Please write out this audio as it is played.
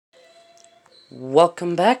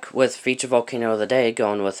Welcome back with Feature Volcano of the Day,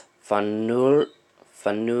 going with Fonualei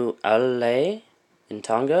in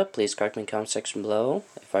Tonga. Please correct me in the comment section below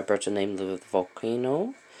if I butcher the name of the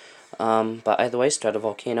volcano. But either way,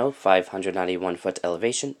 stratovolcano, 591 foot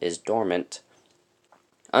elevation, is dormant.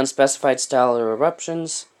 Unspecified style of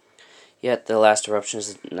eruptions, yet the last eruption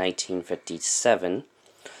is 1957.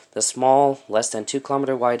 The small, less than 2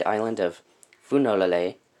 kilometer wide island of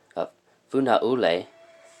Fonualei,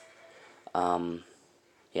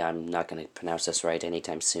 yeah, I'm not going to pronounce this right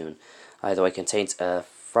anytime soon. Either way, contains a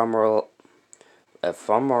fumarolacally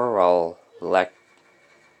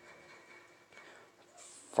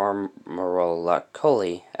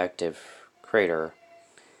active crater.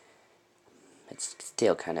 It's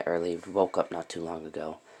still kind of early. Woke up not too long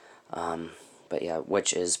ago. But yeah,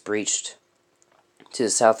 which is breached to the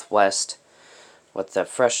southwest with the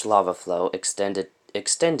fresh lava flow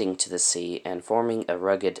extending to the sea and forming a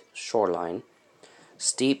rugged shoreline.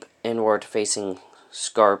 Steep, inward-facing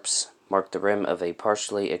scarps mark the rim of a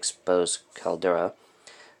partially exposed caldera,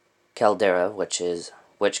 which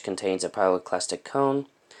contains a pyroclastic cone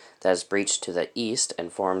that is breached to the east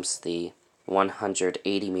and forms the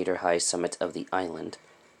 180-meter-high summit of the island.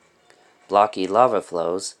 Blocky lava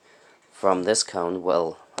flows from this cone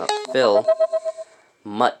will fill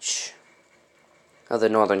much of the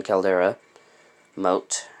northern caldera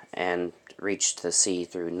moat and reach the sea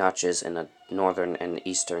through notches in the northern and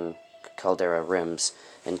eastern caldera rims.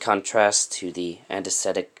 In contrast to the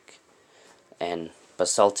andesitic and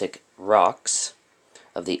basaltic rocks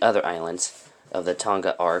of the other islands of the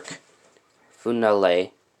Tonga Arc,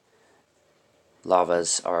 Fonualei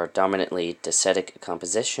lavas are dominantly dacitic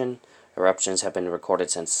composition. Eruptions have been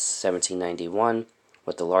recorded since 1791,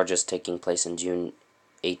 with the largest taking place in June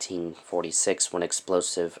 1846 when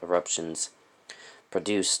explosive eruptions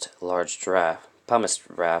produced large pumice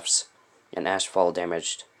rafts and ashfall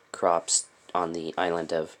damaged crops on the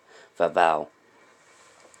island of Vavau,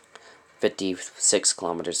 56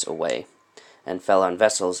 kilometers away, and fell on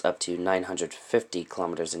vessels up to 950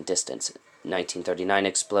 kilometers in distance. 1939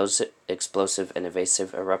 explosive and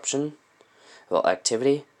evasive eruption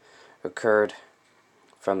activity occurred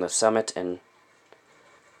from the summit and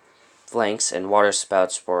flanks, and water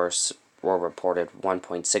spouts were reported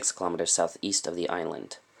 1.6 kilometers southeast of the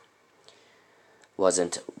island.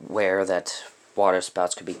 Wasn't aware that water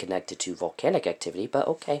spouts could be connected to volcanic activity, but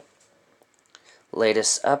okay.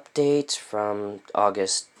 Latest update from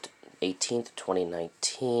August 18th,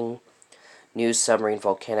 2019. New submarine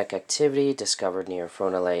volcanic activity discovered near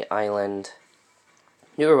Fonualei Island.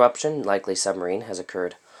 New eruption, likely submarine, has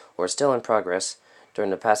occurred or is still in progress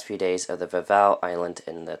during the past few days of the Vavau Island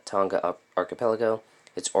in the Tonga archipelago.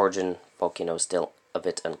 Its origin volcano is still a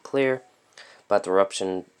bit unclear, but the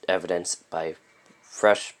eruption evidenced by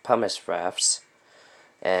fresh pumice rafts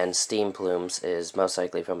and steam plumes is most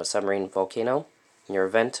likely from a submarine volcano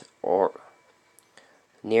near or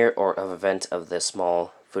of event of the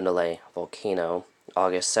small Fonualei volcano.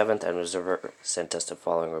 August 7th, an observer sent us the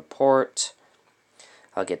following report.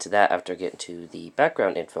 I'll get to that after getting to the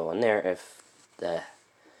background info on there, if that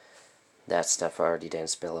stuff already didn't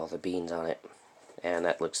spill all the beans on it, and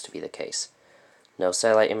that looks to be the case. No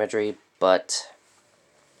satellite imagery, but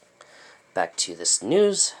back to this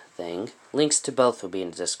news thing. Links to both will be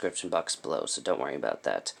in the description box below, so don't worry about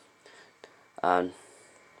that.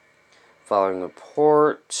 Following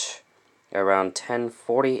report, around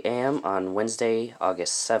 10:40 a.m. on Wednesday,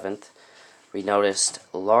 August 7th, we noticed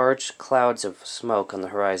large clouds of smoke on the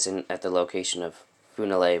horizon at the location of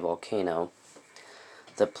Fonualei volcano.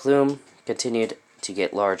 The plume continued to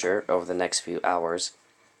get larger over the next few hours.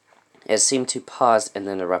 It seemed to pause and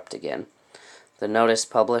then erupt again. The notice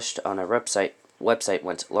published on our website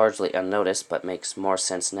went largely unnoticed, but makes more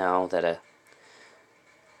sense now that a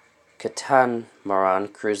catamaran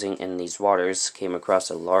cruising in these waters came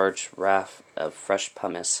across a large raft of fresh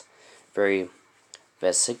pumice, very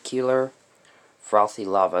vesicular, frothy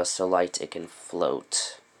lava so light it can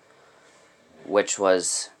float, which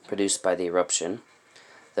was produced by the eruption.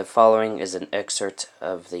 The following is an excerpt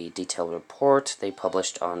of the detailed report they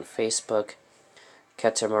published on Facebook.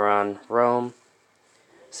 Catamaran Rome,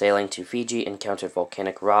 sailing to Fiji, encountered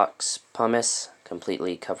volcanic rocks, pumice,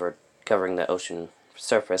 completely covering the ocean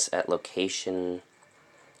surface at location.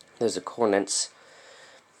 There's a coordinates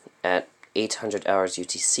at 800 hours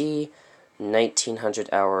UTC, 1900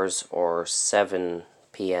 hours or 7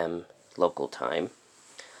 p.m. local time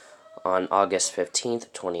on August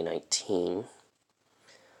 15th, 2019.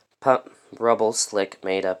 Rubble slick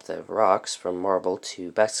made up the rocks from marble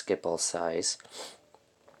to basketball size,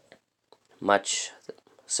 much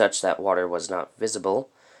such that water was not visible,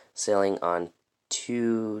 sailing on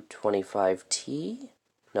 225T,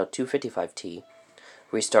 no, 255T,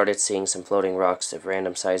 we started seeing some floating rocks of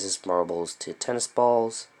random sizes, marbles to tennis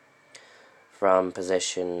balls, from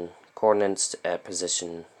position coordinates at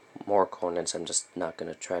position more coordinates. I'm just not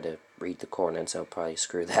going to try to read the coordinates, I'll probably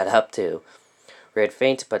screw that up too. We had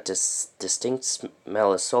faint but distinct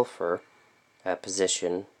smell of sulfur at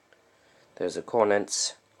position. There's the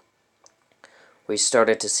coordinates. We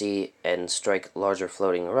started to see and strike larger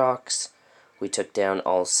floating rocks. We took down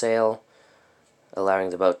all sail, allowing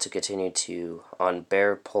the boat to continue on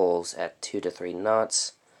bare poles at 2 to 3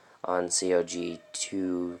 knots on COG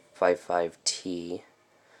 255T.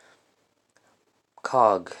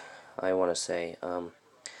 COG, I want to say.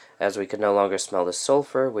 As we could no longer smell the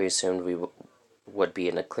sulfur, we assumed we would be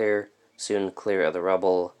in a soon clear of the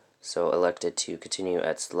rubble, so elected to continue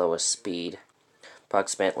at slowest speed.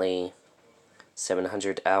 Approximately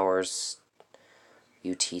 700 hours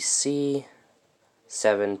UTC,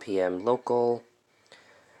 7 p.m. local.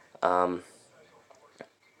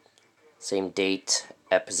 Same date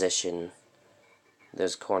at position.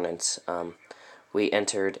 There's coordinates. We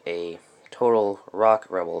entered a total rock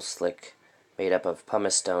rubble slick made up of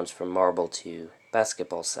pumice stones from marble to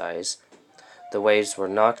basketball size. The waves were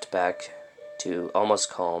knocked back to almost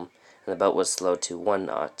calm, and the boat was slowed to 1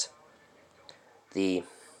 knot. The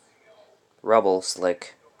rubble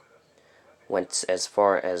slick went as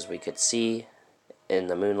far as we could see in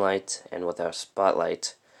the moonlight, and with our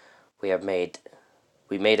spotlight, we made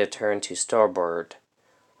a turn to starboard,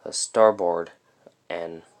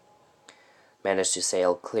 and managed to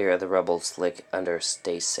sail clear of the rubble slick under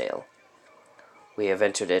staysail. We have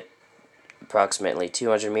entered it approximately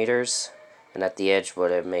 200 meters, and at the edge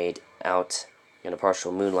would have made out in a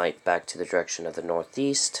partial moonlight back to the direction of the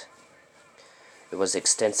northeast. It was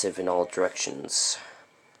extensive in all directions.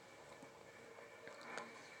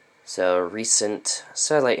 So recent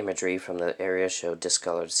satellite imagery from the area showed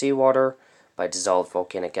discolored seawater by dissolved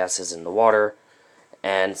volcanic gases in the water,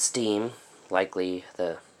 and steam, likely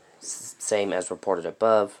the same as reported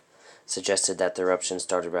above, suggested that the eruption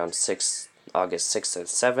started around August 6th or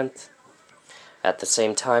 7th. At the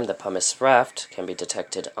same time, the pumice raft can be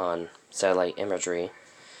detected on satellite imagery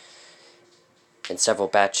in several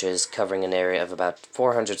batches covering an area of about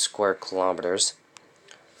 400 square kilometers.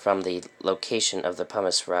 From the location of the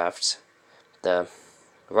pumice rafts, the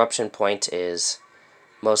eruption point is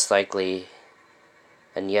most likely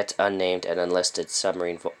an yet unnamed and unlisted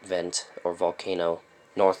submarine vent or volcano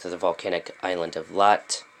north of the volcanic island of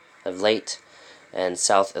Leyte and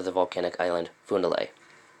south of the volcanic island Fonualei.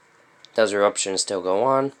 Those eruptions still go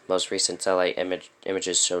on. Most recent satellite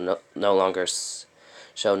images show no longer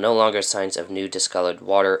signs of new discolored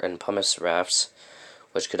water and pumice rafts,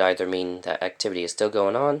 which could either mean that activity is still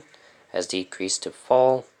going on, has decreased to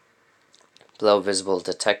fall below visible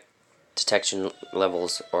detection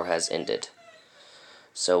levels, or has ended.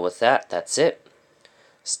 So with that, that's it.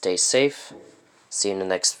 Stay safe. See you in the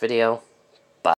next video.